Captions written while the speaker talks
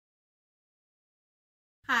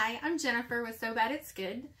Hi, I'm Jennifer with So Bad It's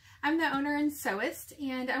Good. I'm the owner and sewist,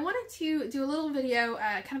 and I wanted to do a little video,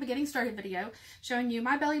 kind of a getting started video, showing you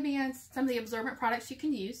my belly bands, some of the absorbent products you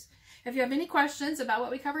can use. If you have any questions about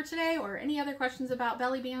what we covered today or any other questions about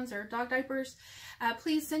belly bands or dog diapers,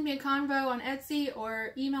 please send me a convo on Etsy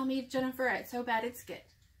or email me, Jennifer at SoBadIt'sGood.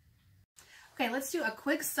 Okay, let's do a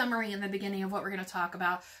quick summary in the beginning of what we're going to talk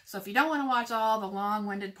about. So if you don't want to watch all the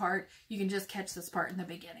long-winded part, you can just catch this part in the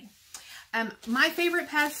beginning. My favorite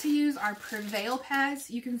pads to use are Prevail pads.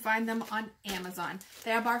 You can find them on Amazon.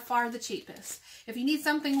 They are by far the cheapest. If you need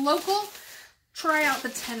something local, try out the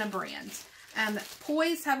Tena brand.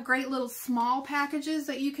 Poise have great little small packages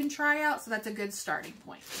that you can try out, so that's a good starting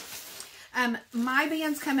point. My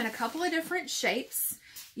bands come in a couple of different shapes.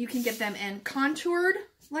 You can get them in contoured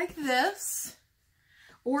like this,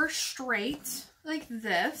 or straight like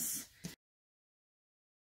this.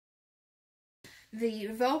 The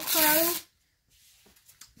Velcro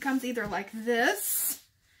comes either like this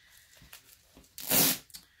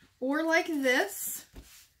or like this.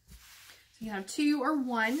 So you have two or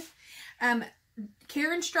one.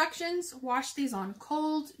 Care instructions: wash these on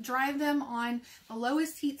cold, dry them on the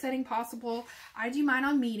lowest heat setting possible. I do mine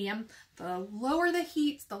on medium. The lower the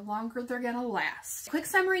heat, the longer they're gonna last. Quick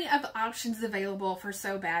summary of options available for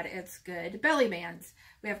So Bad It's Good belly bands.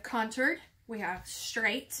 We have contoured, we have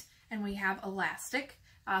straight, and we have elastic.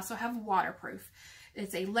 I also have waterproof.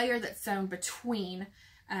 It's a layer that's sewn between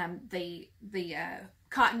the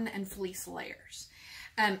cotton and fleece layers.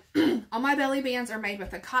 All my belly bands are made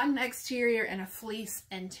with a cotton exterior and a fleece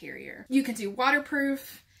interior. You can do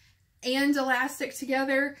waterproof and elastic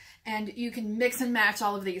together, and you can mix and match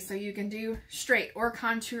all of these. So you can do straight or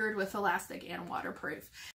contoured with elastic and waterproof.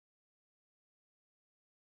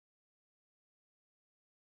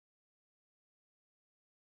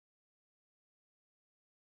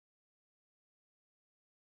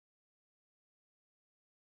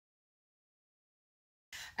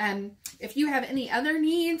 If you have any other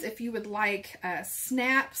needs, if you would like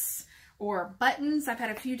snaps or buttons, I've had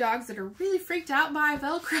a few dogs that are really freaked out by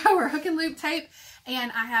Velcro or hook and loop tape,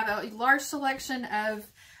 and I have a large selection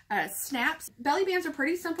of snaps. Belly bands are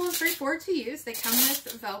pretty simple and straightforward to use. They come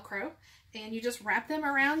with Velcro, and you just wrap them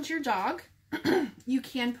around your dog. You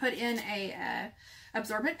can put in a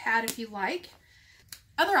absorbent pad if you like.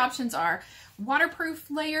 Other options are waterproof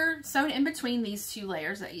layer sewn in between these two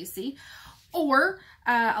layers that you see, or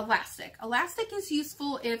elastic. Elastic is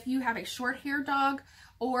useful if you have a short hair dog,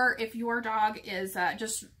 or if your dog is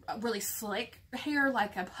just really slick hair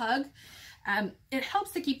like a pug. It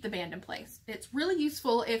helps to keep the band in place. It's really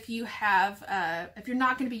useful if you have, if you're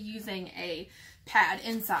not going to be using a pad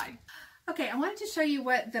inside. Okay, I wanted to show you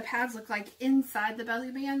what the pads look like inside the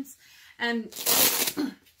belly bands, and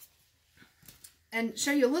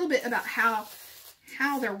show you a little bit about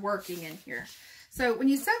how they're working in here. So when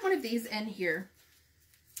you set one of these in here,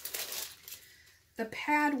 the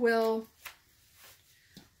pad will,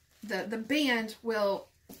 the band will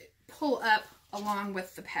pull up along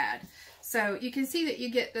with the pad. So you can see that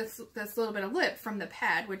you get this little bit of lip from the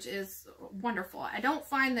pad, which is wonderful. I don't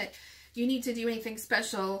find that you need to do anything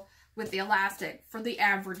special with the elastic for the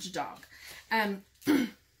average dog.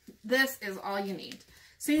 This is all you need.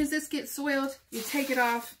 As soon as this gets soiled, you take it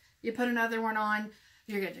off, you put another one on,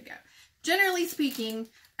 you're good to go. Generally speaking,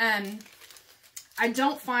 I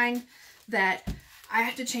don't find that I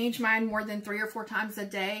have to change mine more than 3 or 4 times a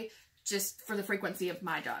day just for the frequency of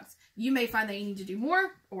my dogs. You may find that you need to do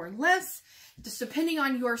more or less, just depending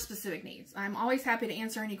on your specific needs. I'm always happy to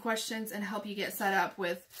answer any questions and help you get set up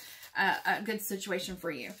with a good situation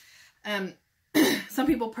for you. Some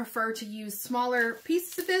people prefer to use smaller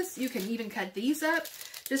pieces of this. You can even cut these up,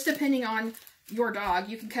 just depending on your dog.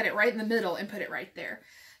 You can cut it right in the middle and put it right there.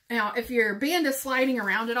 Now, if your band is sliding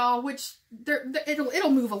around at all, which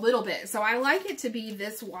it'll move a little bit. So I like it to be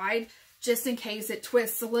this wide, just in case it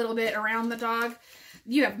twists a little bit around the dog.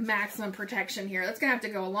 You have maximum protection here. That's going to have to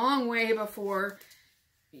go a long way before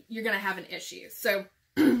you're going to have an issue. So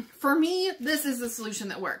for me, this is the solution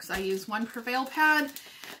that works. I use one Prevail pad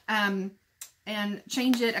and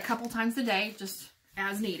change it a couple times a day, just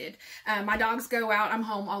as needed. My dogs go out. I'm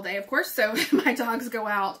home all day, of course, so my dogs go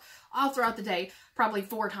out all throughout the day, probably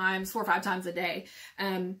 4 or 5 times a day.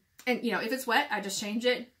 And you know, if it's wet, I just change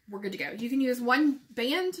it. We're good to go. You can use one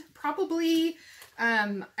band probably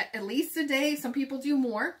at least a day. Some people do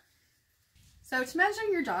more. So to measure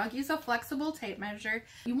your dog, use a flexible tape measure.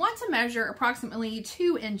 You want to measure approximately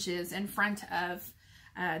 2 inches in front of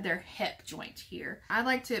their hip joint here. I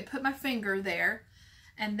like to put my finger there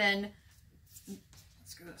and then,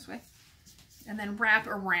 let's go this way, and then wrap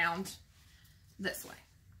around this way.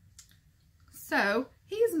 So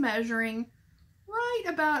he's measuring right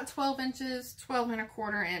about 12 inches, 12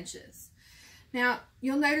 1/4 inches. Now,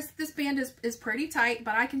 you'll notice that this band is pretty tight,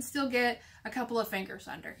 but I can still get a couple of fingers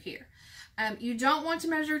under here. You don't want to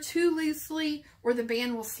measure too loosely or the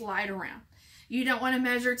band will slide around. You don't want to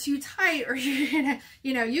measure too tight or you're gonna,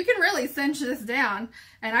 you know, you can really cinch this down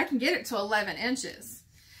and I can get it to 11 inches,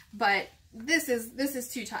 but this is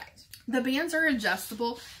too tight. The bands are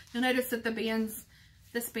adjustable. You'll notice that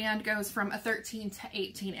this band goes from a 13 to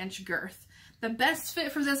 18 inch girth. The best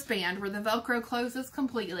fit for this band, where the Velcro closes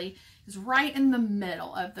completely, is right in the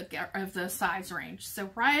middle of the size range. So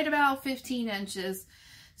right about 15 inches,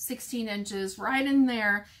 16 inches, right in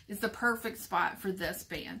there is the perfect spot for this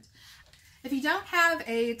band. If you don't have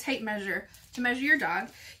a tape measure to measure your dog,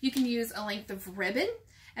 you can use a length of ribbon,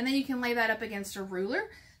 and then you can lay that up against a ruler.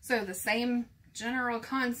 So the same general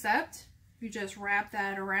concept, you just wrap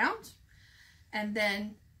that around and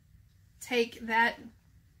then take that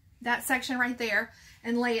section right there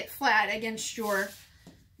and lay it flat against your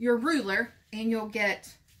ruler, and you'll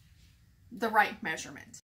get the right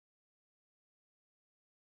measurement.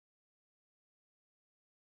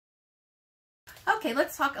 Okay,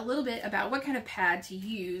 let's talk a little bit about what kind of pad to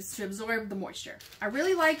use to absorb the moisture. I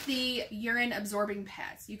really like the urine absorbing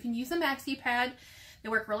pads. You can use a maxi pad. They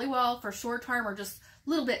work really well for short term or just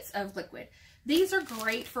little bits of liquid. These are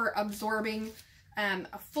great for absorbing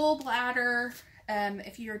a full bladder,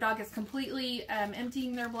 if your dog is completely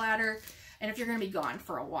emptying their bladder, and if you're going to be gone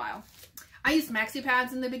for a while. I used maxi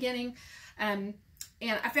pads in the beginning, and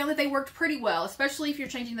I found that they worked pretty well, especially if you're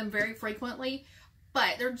changing them very frequently,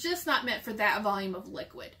 but they're just not meant for that volume of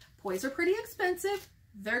liquid. Poise are pretty expensive.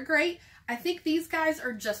 They're great. I think these guys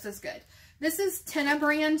are just as good. This is Tena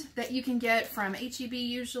brand that you can get from HEB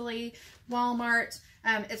usually, Walmart.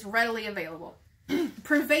 It's readily available.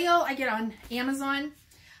 Prevail I get on Amazon.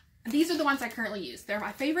 These are the ones I currently use. They're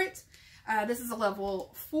my favorite. This is a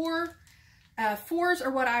level 4. 4s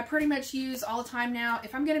are what I pretty much use all the time now.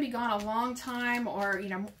 If I'm going to be gone a long time, or you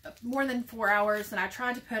know, more than 4 hours, then I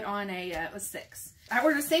try to put on a 6. I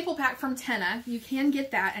ordered a sample pack from Tena. You can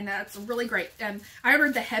get that, and that's really great. I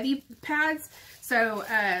ordered the heavy pads, so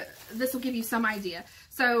this will give you some idea.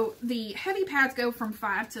 So the heavy pads go from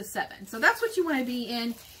 5 to 7. So that's what you want to be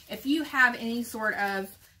in if you have any sort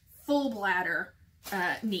of full bladder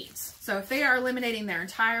needs. So if they are eliminating their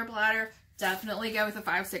entire bladder, definitely go with a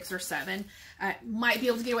 5, 6, or 7. Might be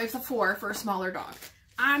able to get away with a 4 for a smaller dog.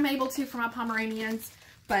 I'm able to for my Pomeranians,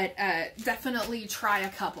 but definitely try a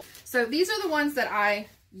couple. So these are the ones that I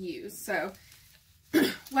use. So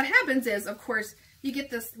what happens is, of course, you get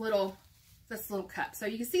this little cup. So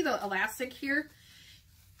you can see the elastic here.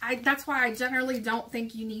 That's why I generally don't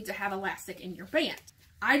think you need to have elastic in your band.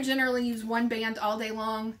 I generally use one band all day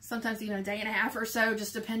long, sometimes even a day and a half or so,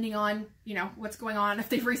 just depending on, you know, what's going on. If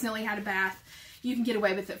they've recently had a bath, you can get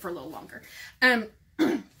away with it for a little longer.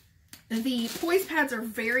 The poise pads are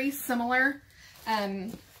very similar.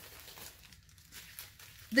 Both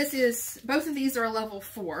of these are a level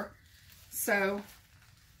 4. So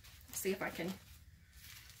let's see if I can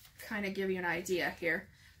kind of give you an idea here.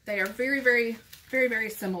 They are very, very, very,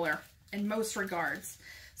 very similar in most regards.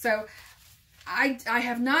 So I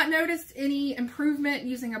have not noticed any improvement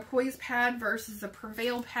using a poise pad versus a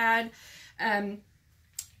Prevail pad.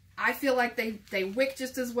 I feel like they wick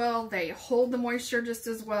just as well, they hold the moisture just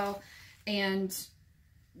as well, and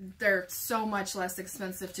they're so much less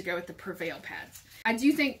expensive to go with the Prevail pads. I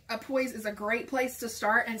do think a poise is a great place to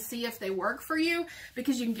start and see if they work for you,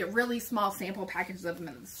 because you can get really small sample packages of them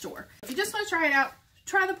in the store. If you just want to try it out,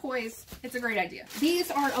 try the poise. It's a great idea.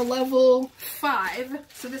 These are a level 5,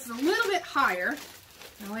 so this is a little bit higher.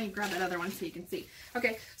 Now let me grab that other one so you can see.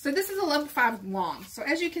 Okay, so this is a level 5 long. So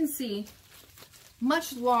as you can see,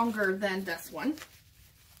 much longer than this one.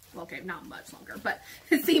 Well, okay, not much longer, but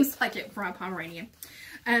it seems like it from a Pomeranian.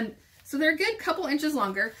 So they're a good couple inches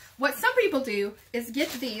longer. What some people do is get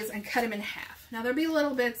these and cut them in half. Now there'll be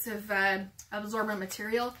little bits of absorbent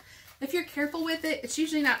material. If you're careful with it, it's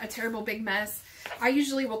usually not a terrible big mess. I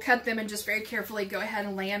usually will cut them and just very carefully go ahead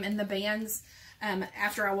and lay them in the bands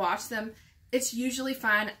after I wash them. It's usually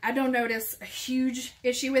fine. I don't notice a huge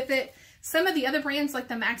issue with it. Some of the other brands, like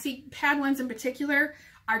the maxi pad ones in particular,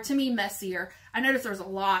 are to me messier. I noticed there's a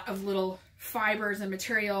lot of little fibers and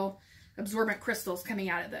material, absorbent crystals coming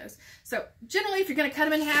out of those. So generally, if you're going to cut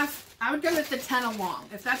them in half, I would go with the Tena long.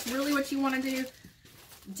 If that's really what you want to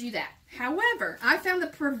do that. However, I found the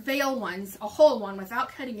Prevail ones, a whole one without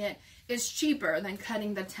cutting it, is cheaper than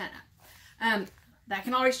cutting the Tena. That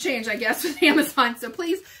can always change, I guess, with Amazon, so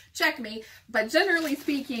please check me. But generally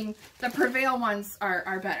speaking, the Prevail ones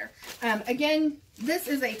are better. Again, this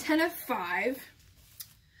is a Tena 5.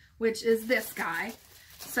 which is this guy.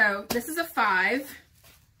 So this is a 5,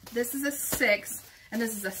 this is a 6, and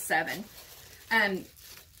this is a 7.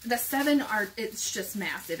 The 7 it's just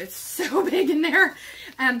massive. It's so big in there.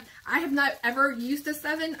 I have not ever used a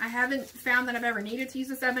 7. I haven't found that I've ever needed to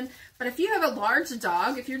use a 7. But if you have a large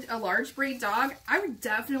dog, if you're a large breed dog, I would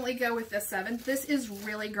definitely go with this 7. This is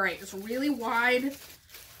really great. It's really wide,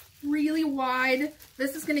 really wide.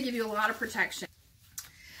 This is going to give you a lot of protection.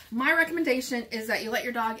 My recommendation is that you let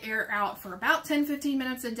your dog air out for about 10-15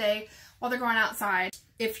 minutes a day while they're going outside.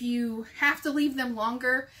 If you have to leave them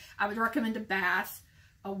longer, I would recommend a bath,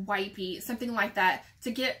 a wipey, something like that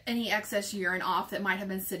to get any excess urine off that might have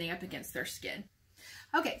been sitting up against their skin.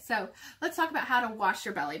 Okay, so let's talk about how to wash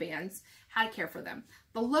your belly bands, how to care for them.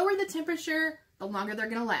 The lower the temperature, the longer they're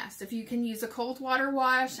going to last. If you can use a cold water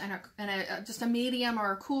wash and just a medium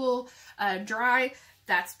or a cool dry,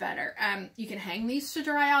 that's better. You can hang these to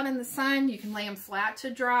dry out in the sun. You can lay them flat to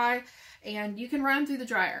dry, and you can run them through the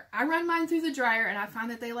dryer. I run mine through the dryer, and I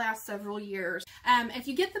find that they last several years. If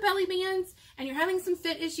you get the belly bands and you're having some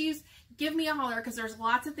fit issues, give me a holler, because there's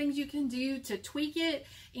lots of things you can do to tweak it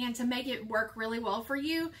and to make it work really well for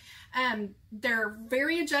you. They're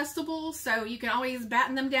very adjustable, so you can always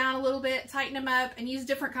batten them down a little bit, tighten them up, and use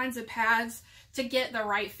different kinds of pads to get the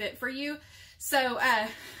right fit for you. So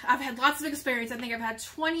I've had lots of experience. I think I've had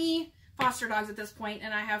 20 foster dogs at this point,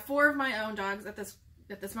 and I have 4 of my own dogs at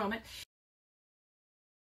this moment.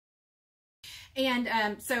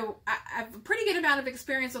 And so I have a pretty good amount of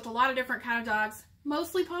experience with a lot of different kind of dogs,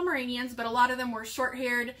 mostly Pomeranians, but a lot of them were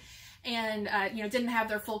short-haired and you know, didn't have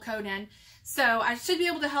their full coat in. So I should be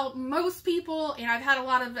able to help most people, and I've had a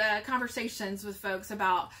lot of conversations with folks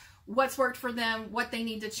about what's worked for them, what they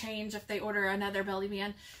need to change if they order another belly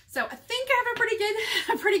band. So I think I have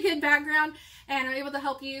a pretty good background, and I'm able to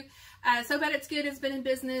help you. So Bad It's Good has been in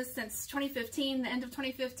business since 2015, the end of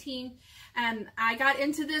 2015. I got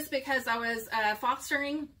into this because I was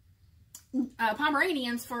fostering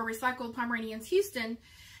Pomeranians for Recycled Pomeranians Houston,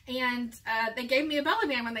 and they gave me a belly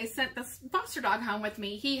band when they sent this foster dog home with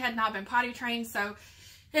me. He had not been potty trained, so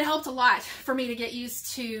it helped a lot for me to get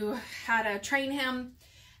used to how to train him,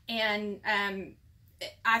 and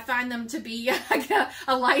I find them to be like a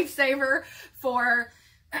lifesaver for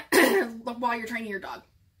while you're training your dog.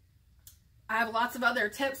 I have lots of other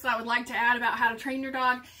tips that I would like to add about how to train your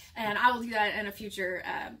dog, and I will do that in a future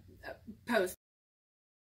post.